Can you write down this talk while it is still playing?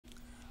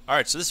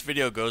Alright, so this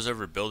video goes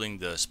over building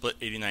the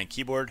split89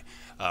 keyboard.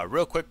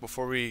 Real quick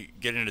before we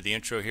get into the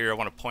intro here, I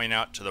want to point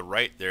out to the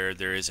right there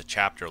is a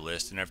chapter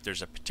list, and if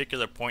there's a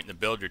particular point in the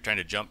build you're trying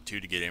to jump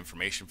to get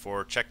information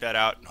for, check that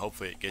out and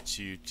hopefully it gets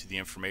you to the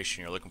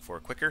information you're looking for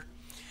quicker.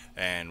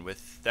 And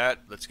with that,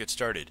 let's get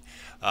started.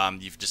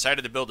 You've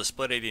decided to build a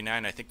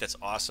split89. I think that's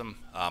awesome.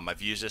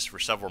 I've used this for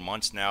several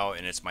months now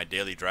and it's my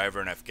daily driver,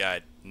 and I've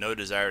got no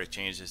desire to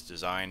change this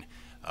design.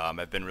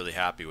 I've been really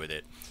happy with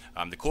it.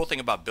 The cool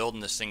thing about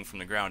building this thing from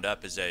the ground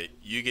up is that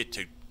you get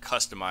to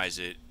customize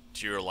it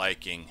to your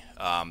liking.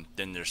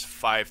 Then there's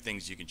 5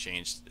 things you can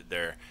change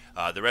there.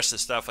 The rest of the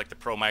stuff, like the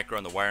Pro Micro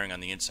and the wiring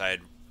on the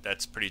inside,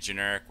 that's pretty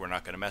generic. We're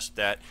not going to mess with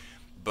that.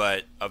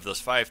 But of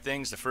those 5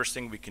 things, the first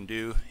thing we can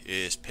do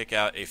is pick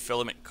out a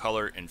filament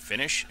color and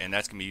finish, and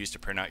that's going to be used to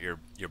print out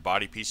your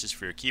body pieces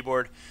for your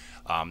keyboard.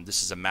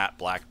 This is a matte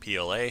black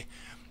PLA.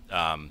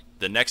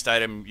 The next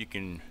item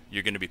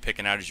you're going to be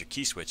picking out is your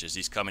key switches.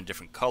 These come in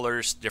different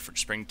colors, different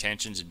spring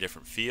tensions, and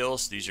different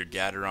feels. These are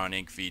Gateron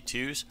Ink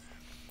V2s.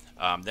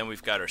 Then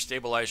we've got our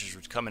stabilizers,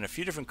 which come in a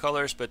few different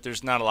colors, but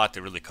there's not a lot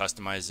to really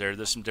customize there.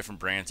 There's some different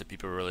brands that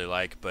people really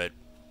like, but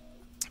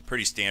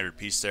pretty standard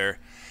piece there.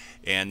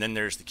 And then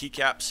there's the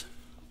keycaps.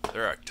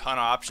 There are a ton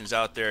of options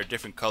out there,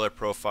 different color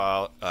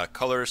profile,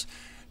 colors,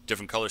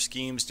 different color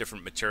schemes,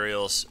 different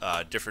materials,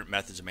 different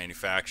methods of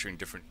manufacturing,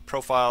 different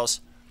profiles.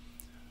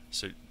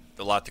 So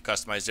a lot to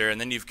customize there. And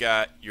then you've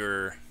got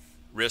your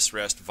wrist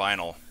rest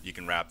vinyl you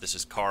can wrap. This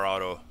is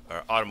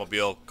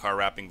automobile car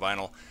wrapping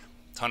vinyl.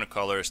 Ton of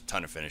colors,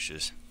 ton of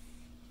finishes.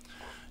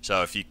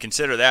 So if you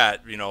consider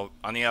that, you know,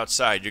 on the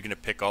outside you're going to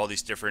pick all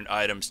these different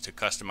items to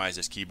customize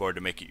this keyboard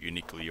to make it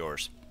uniquely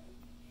yours.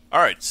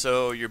 Alright,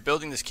 so you're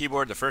building this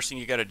keyboard. The first thing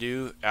you got to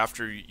do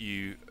after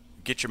you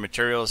get your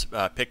materials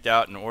picked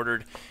out and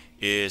ordered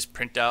is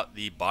print out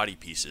the body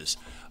pieces.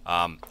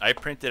 I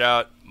printed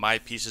out my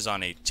pieces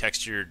on a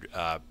textured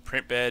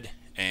print bed,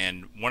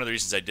 and one of the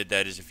reasons I did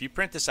that is if you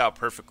print this out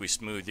perfectly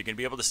smooth, you're going to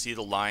be able to see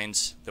the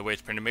lines the way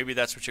it's printed. Maybe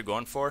that's what you're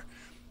going for,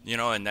 you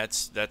know, and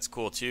that's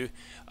cool too.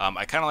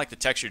 I kind of like the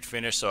textured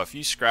finish, so if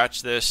you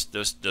scratch this,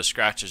 those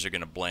scratches are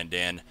going to blend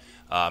in,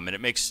 and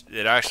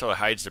it actually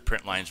hides the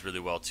print lines really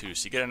well too,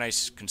 so you get a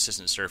nice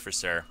consistent surface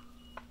there.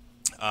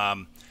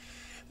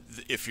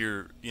 If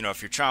you're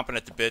chomping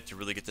at the bit to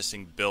really get this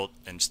thing built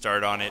and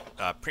start on it,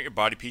 print your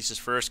body pieces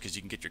first, because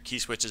you can get your key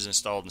switches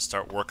installed and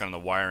start working on the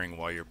wiring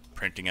while you're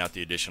printing out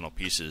the additional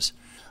pieces.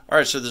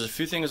 Alright, so there's a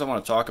few things I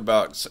want to talk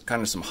about,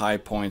 kind of some high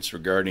points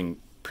regarding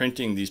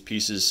printing these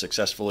pieces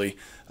successfully,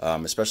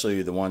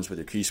 especially the ones with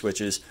your key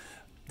switches.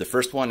 The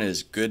first one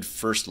is good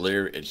first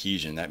layer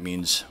adhesion. That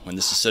means when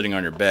this is sitting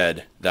on your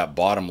bed, that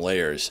bottom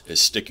layer is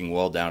sticking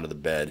well down to the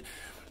bed.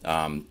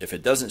 If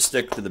it doesn't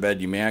stick to the bed,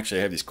 you may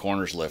actually have these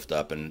corners lift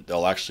up and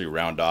they'll actually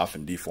round off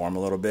and deform a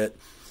little bit.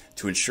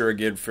 To ensure a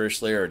good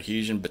first layer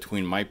adhesion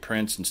between my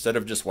prints, instead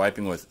of just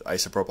wiping with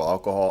isopropyl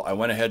alcohol, I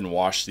went ahead and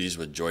washed these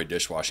with Joy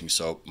dishwashing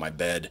soap, my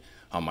bed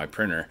on my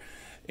printer,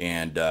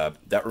 and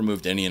that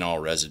removed any and all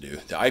residue.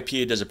 The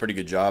IPA does a pretty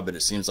good job, but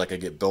it seems like I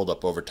get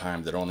buildup over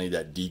time that only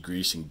that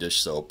degreasing dish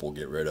soap will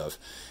get rid of.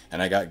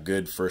 And I got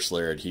good first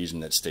layer adhesion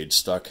that stayed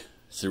stuck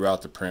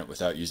throughout the print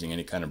without using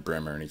any kind of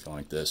brim or anything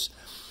like this.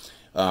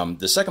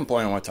 The second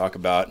point I want to talk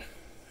about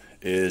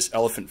is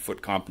elephant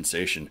foot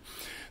compensation.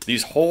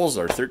 These holes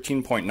are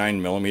 13.9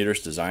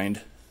 millimeters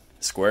designed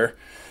square.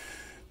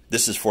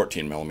 This is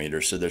 14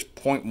 millimeters, so there's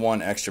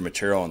 0.1 extra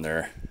material in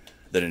there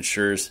that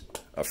ensures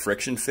a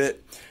friction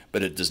fit,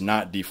 but it does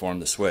not deform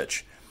the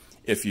switch.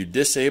 If you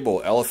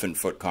disable elephant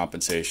foot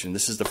compensation,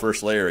 this is the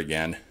first layer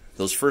again,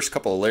 those first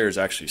couple of layers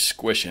actually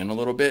squish in a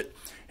little bit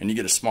and you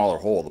get a smaller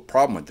hole. The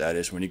problem with that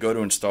is when you go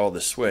to install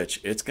the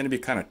switch, it's going to be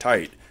kind of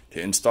tight to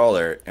install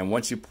there, and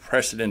once you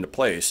press it into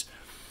place,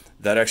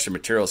 that extra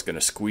material is going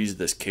to squeeze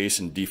this case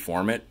and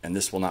deform it, and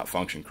this will not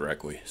function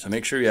correctly. So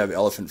make sure you have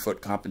elephant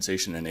foot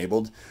compensation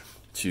enabled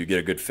to get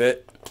a good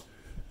fit,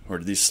 or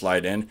these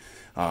slide in.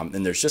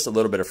 And there's just a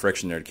little bit of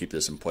friction there to keep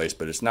this in place,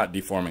 but it's not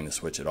deforming the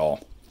switch at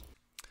all.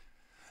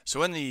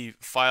 So in the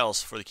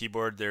files for the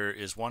keyboard, there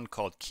is one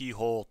called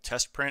Keyhole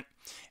Test Print,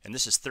 and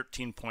this is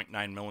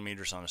 13.9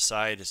 millimeters on the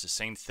side. It's the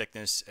same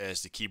thickness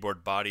as the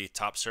keyboard body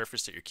top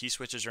surface that your key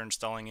switches are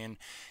installing in,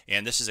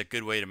 and this is a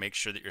good way to make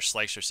sure that your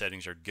slicer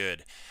settings are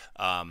good.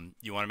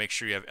 You want to make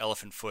sure you have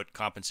elephant foot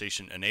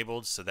compensation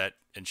enabled, so that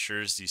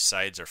ensures these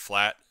sides are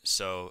flat.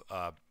 So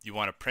you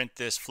want to print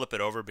this, flip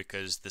it over,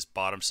 because this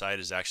bottom side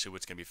is actually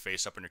what's going to be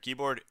face up on your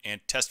keyboard,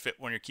 and test fit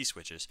one of your key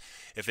switches.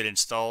 If it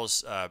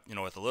installs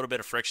with a little bit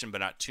of friction but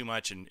not too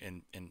much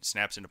and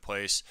snaps into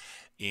place,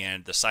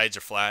 and the sides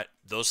are flat,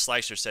 those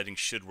slicer settings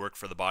should work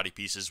for the body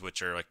pieces,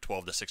 which are like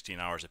 12 to 16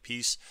 hours a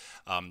piece.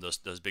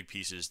 Those big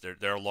pieces,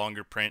 they're a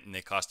longer print and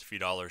they cost a few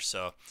dollars.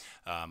 So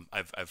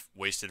I've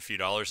wasted a few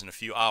dollars and a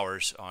few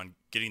hours on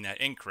getting that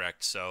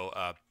incorrect. So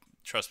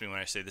trust me when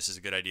I say this is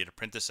a good idea to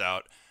print this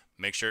out,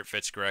 make sure it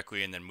fits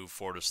correctly, and then move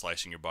forward with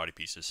slicing your body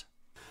pieces.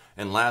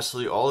 And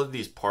lastly, all of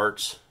these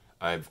parts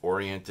I've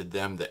oriented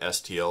them, the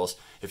STLs.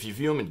 If you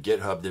view them in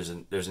GitHub, there's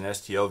an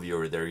STL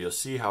viewer there. You'll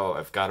see how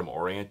I've got them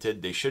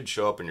oriented. They should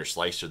show up in your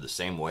slicer the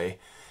same way,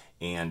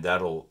 and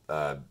that'll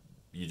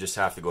you just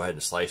have to go ahead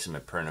and slice them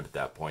and print them at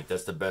that point.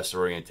 That's the best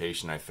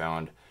orientation I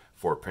found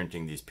for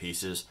printing these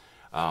pieces.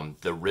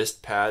 The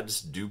wrist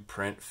pads do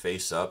print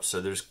face up, so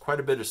there's quite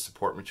a bit of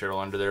support material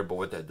under there, but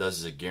what that does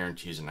is it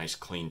guarantees a nice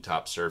clean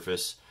top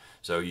surface.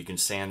 So you can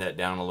sand that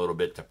down a little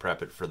bit to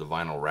prep it for the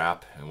vinyl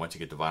wrap, and once you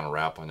get the vinyl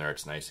wrap on there,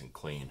 it's nice and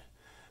clean.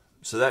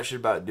 So that should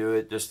about do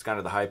it, just kind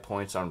of the high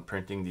points on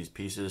printing these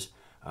pieces.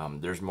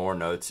 There's more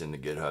notes in the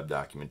GitHub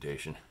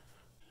documentation.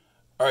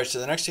 Alright,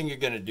 so the next thing you're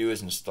going to do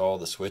is install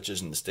the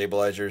switches and the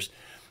stabilizers.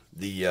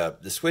 The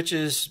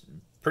switches,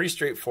 pretty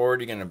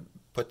straightforward. You're going to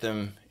put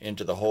them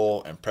into the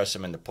hole and press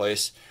them into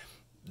place.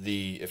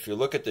 If you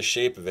look at the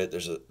shape of it,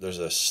 there's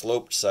a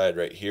sloped side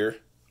right here,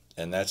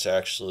 and that's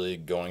actually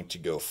going to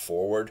go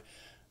forward.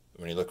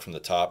 When you look from the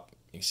top,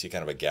 you can see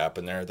kind of a gap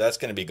in there. That's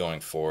going to be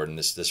going forward, and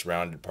this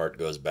rounded part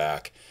goes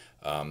back.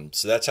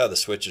 So that's how the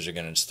switches are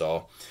going to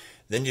install.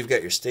 Then you've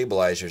got your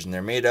stabilizers, and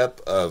they're made up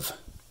of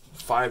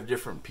 5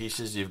 different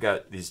pieces. You've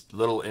got these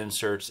little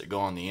inserts that go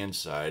on the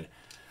inside,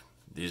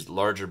 these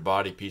larger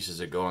body pieces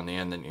that go on the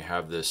end, then you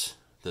have this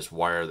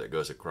wire that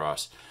goes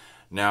across.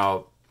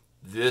 Now,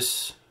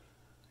 this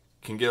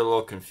can get a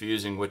little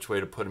confusing which way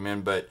to put them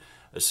in, but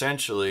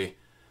essentially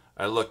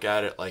I look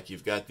at it like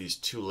you've got these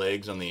 2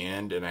 legs on the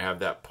end, and I have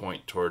that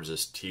point towards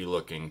this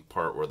T-looking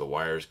part where the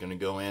wire is going to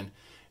go in,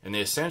 and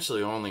they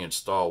essentially only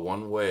install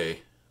one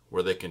way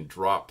where they can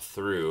drop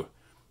through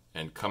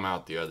and come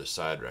out the other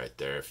side right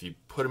there. If you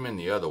put them in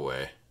the other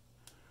way,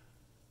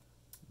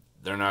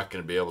 they're not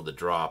going to be able to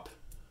drop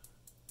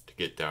to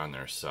get down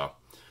there. So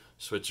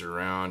switch it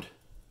around,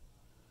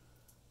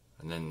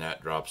 and then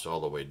that drops all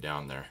the way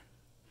down there.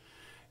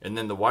 And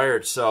then the wire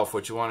itself,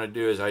 what you want to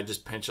do is I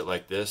just pinch it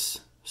like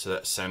this so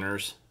that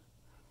centers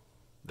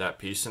that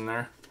piece in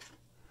there.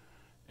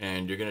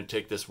 And you're going to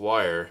take this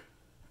wire,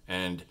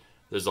 and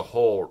there's a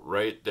hole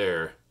right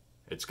there.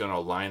 It's going to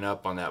line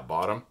up on that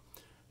bottom.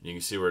 You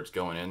can see where it's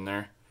going in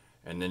there,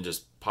 and then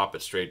just pop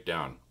it straight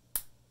down.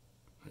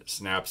 It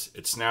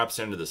snaps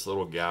into this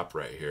little gap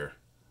right here.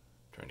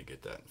 I'm trying to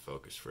get that in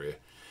focus for you.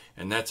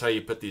 And that's how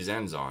you put these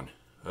ends on.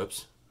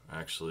 Oops, I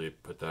actually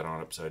put that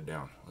on upside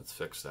down. Let's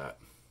fix that.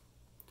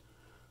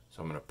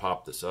 So I'm going to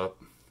pop this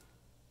up,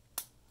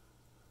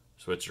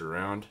 switch it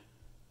around,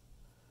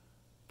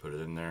 put it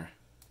in there,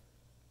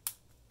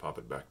 pop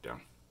it back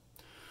down.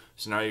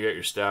 So now you got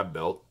your stab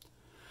belt.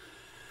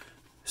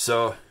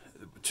 So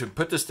to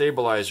put the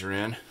stabilizer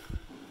in,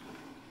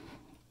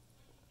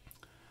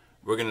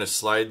 we're going to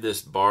slide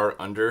this bar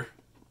under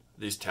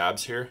these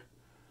tabs here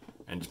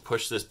and just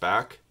push this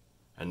back,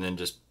 and then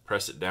just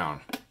press it down.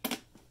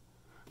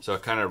 So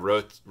it kind of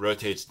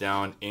rotates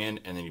down in,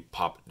 and then you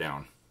pop it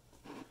down.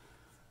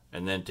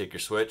 And then take your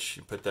switch,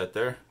 you put that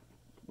there,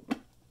 and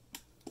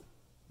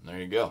there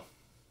you go.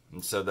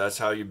 And so that's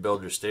how you build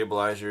your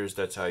stabilizers.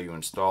 That's how you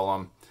install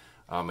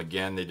them.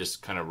 Again, they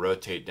just kind of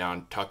rotate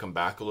down, tuck them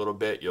back a little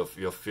bit. You'll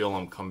feel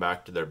them come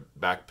back to their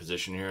back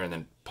position here, and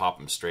then pop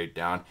them straight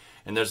down.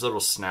 And there's little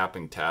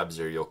snapping tabs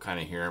there. You'll kind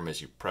of hear them as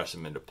you press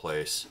them into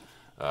place,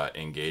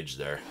 engage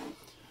there.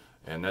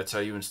 And that's how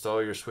you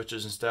install your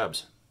switches and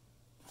stabs.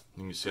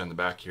 You can see on the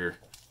back here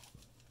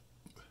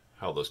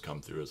how those come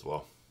through as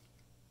well.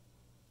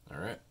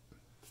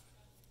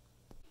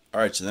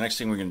 Alright, so the next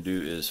thing we're going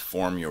to do is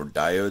form your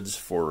diodes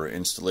for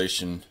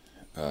installation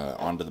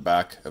onto the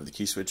back of the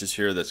key switches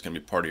here. That's going to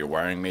be part of your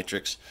wiring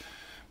matrix.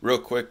 Real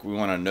quick, we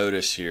want to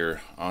notice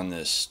here on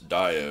this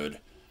diode,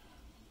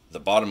 the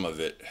bottom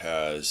of it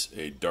has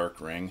a dark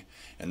ring,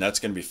 and that's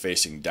going to be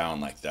facing down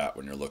like that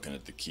when you're looking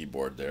at the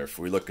keyboard there. If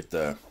we look at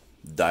the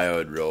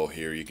diode row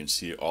here, you can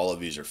see all of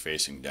these are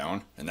facing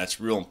down, and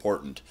that's real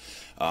important.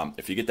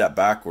 If you get that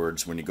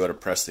backwards, when you go to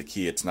press the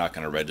key, it's not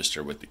going to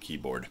register with the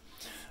keyboard.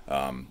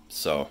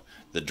 So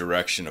the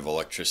direction of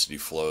electricity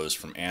flows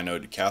from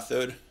anode to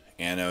cathode.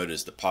 Anode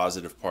is the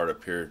positive part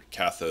up here.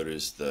 Cathode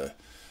is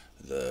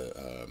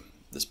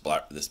this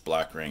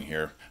black ring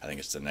here. I think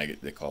it's the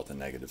negative. They call it the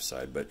negative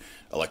side, but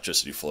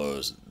electricity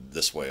flows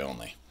this way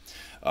only.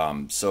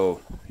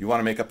 So you want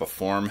to make up a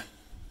form.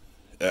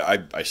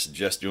 I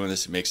suggest doing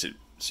this. It makes it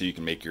so you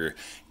can make your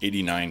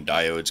 89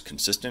 diodes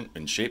consistent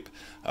in shape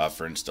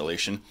for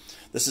installation.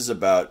 This is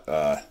about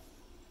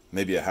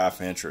maybe a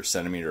 ½ inch or a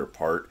centimeter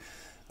apart.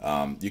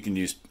 You can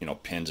use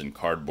pins and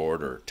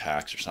cardboard or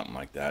tacks or something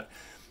like that.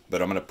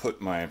 But I'm going to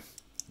put my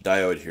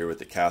diode here with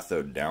the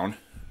cathode down.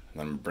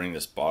 And I'm going to bring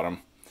this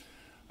bottom.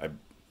 I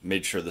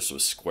made sure this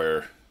was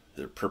square.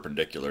 They're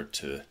perpendicular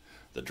to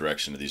the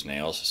direction of these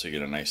nails, so you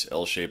get a nice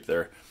L shape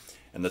there.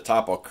 And the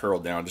top I'll curl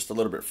down just a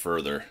little bit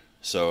further,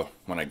 so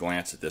when I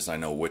glance at this I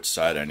know which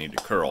side I need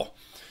to curl.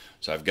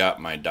 So I've got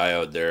my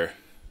diode there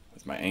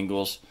with my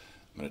angles.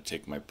 I'm going to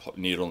take my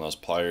needle nose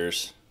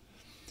pliers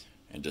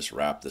and just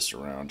wrap this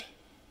around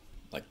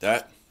like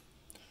that.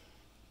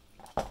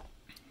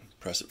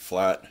 Press it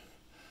flat.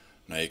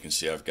 Now you can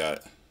see I've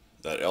got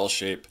that L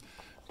shape.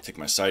 Take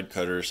my side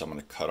cutter, so I'm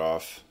going to cut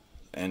off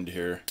the end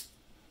here,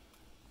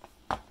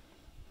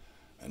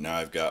 And now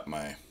I've got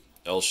my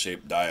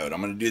L-shaped diode.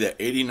 I'm going to do that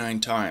 89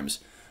 times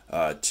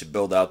to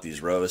build out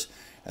these rows,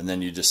 and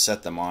then you just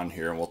set them on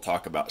here, and we'll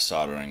talk about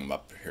soldering them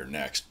up here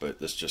next. But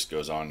this just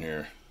goes on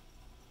here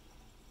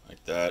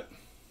like that,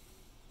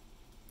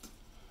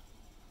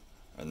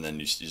 and then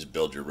you just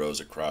build your rows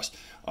across.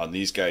 On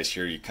these guys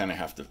here, you kind of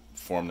have to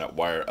form that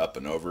wire up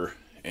and over,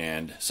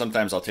 and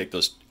sometimes I'll take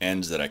those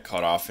ends that I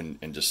cut off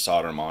and just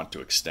solder them on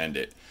to extend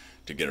it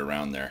to get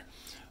around there.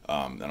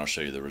 Then I'll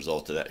show you the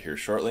result of that here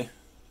shortly.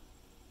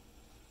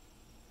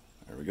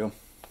 There we go.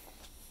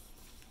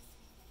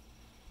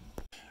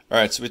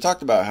 Alright, so we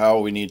talked about how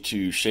we need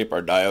to shape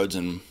our diodes,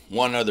 and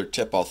one other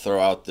tip I'll throw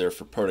out there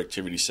for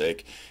productivity's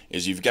sake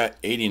is you've got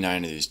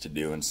 89 of these to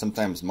do, and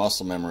sometimes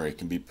muscle memory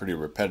can be pretty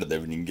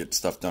repetitive and you can get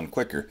stuff done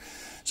quicker.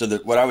 So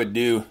that what I would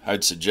do,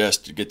 I'd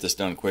suggest to get this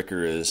done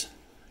quicker, is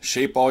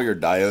shape all your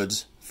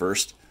diodes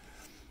first.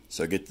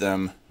 So get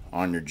them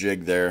on your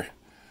jig there,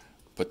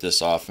 put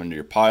this off into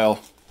your pile,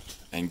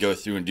 and go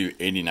through and do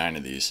 89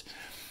 of these.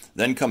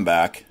 Then come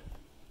back,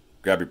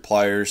 grab your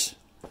pliers,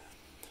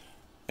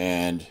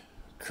 and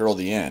curl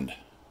the end,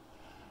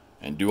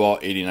 and do all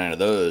 89 of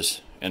those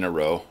in a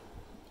row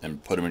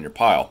and put them in your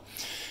pile.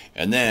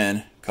 And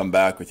then come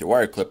back with your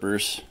wire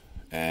clippers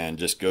and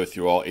just go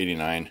through all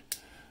 89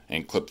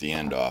 and clip the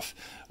end off.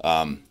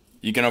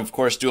 You can of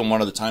course do them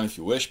one at a time if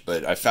you wish,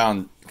 but I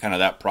found kind of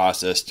that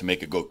process to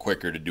make it go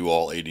quicker to do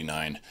all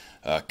 89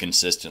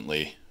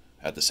 consistently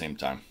at the same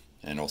time,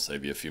 and it'll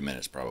save you a few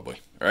minutes probably.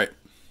 All right.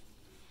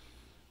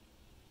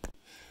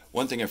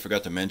 One thing I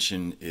forgot to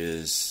mention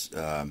is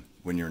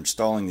when you're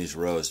installing these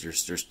rows,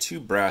 there's two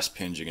brass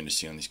pins you're going to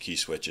see on these key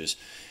switches,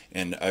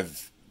 and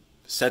I've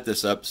set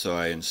this up so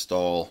I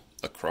install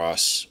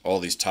across all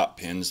these top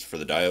pins for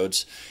the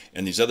diodes,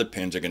 and these other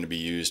pins are going to be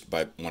used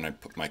by when I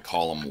put my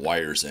column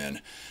wires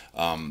in.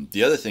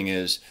 The other thing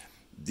is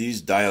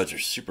these diodes are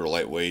super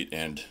lightweight,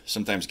 and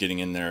sometimes getting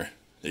in there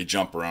they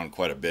jump around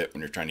quite a bit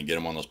when you're trying to get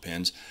them on those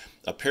pins.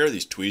 A pair of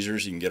these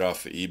tweezers you can get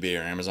off of eBay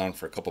or Amazon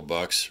for a couple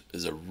bucks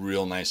is a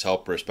real nice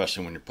helper,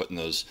 especially when you're putting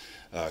those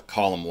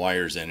column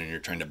wires in and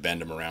you're trying to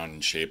bend them around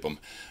and shape them.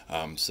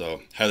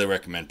 So highly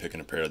recommend picking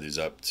a pair of these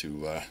up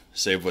to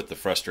save with the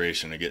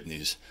frustration of getting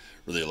these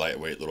really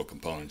lightweight little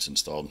components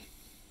installed.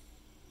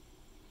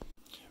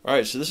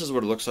 Alright, so this is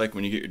what it looks like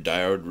when you get your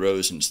diode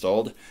rows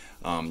installed.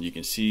 You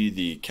can see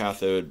the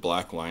cathode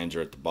black lines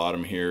are at the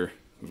bottom here.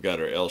 We've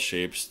got our L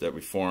shapes that we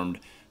formed.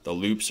 The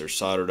loops are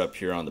soldered up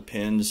here on the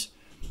pins.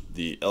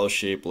 The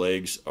L-shaped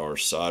legs are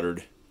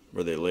soldered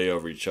where they lay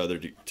over each other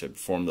to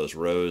form those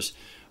rows.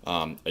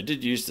 I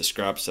did use the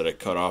scraps that I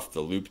cut off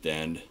the looped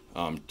end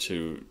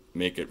to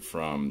make it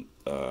from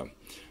the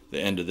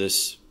end of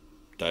this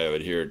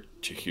diode here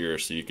to here,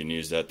 so you can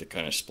use that to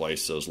kind of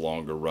splice those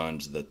longer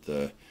runs that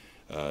the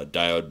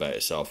diode by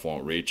itself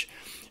won't reach.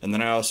 And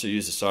then I also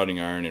used a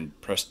soldering iron and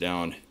pressed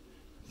down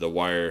the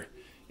wire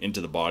into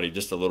the body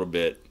just a little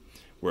bit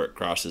where it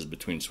crosses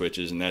between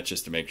switches, and that's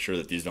just to make sure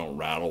that these don't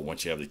rattle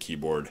once you have the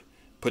keyboard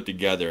put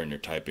together and you're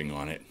typing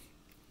on it.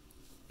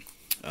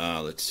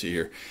 Let's see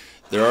here.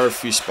 There are a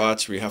few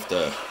spots where you have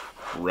to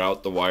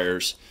route the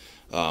wires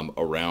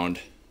around,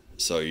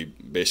 so you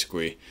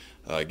basically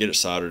get it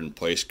soldered in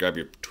place, grab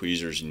your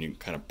tweezers, and you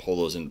kind of pull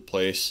those into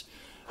place.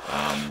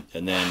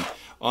 And then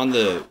on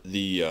the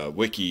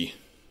wiki,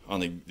 on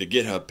the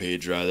GitHub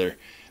page rather,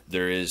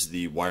 there is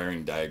the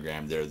wiring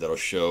diagram there that'll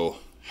show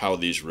how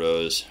these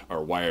rows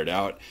are wired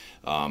out.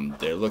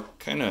 They look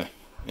kind of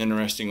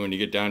interesting when you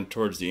get down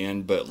towards the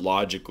end, but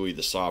logically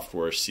the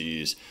software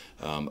sees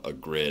a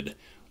grid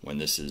when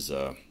this is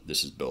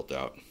built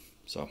out.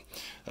 So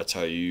that's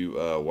how you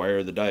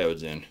wire the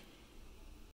diodes in.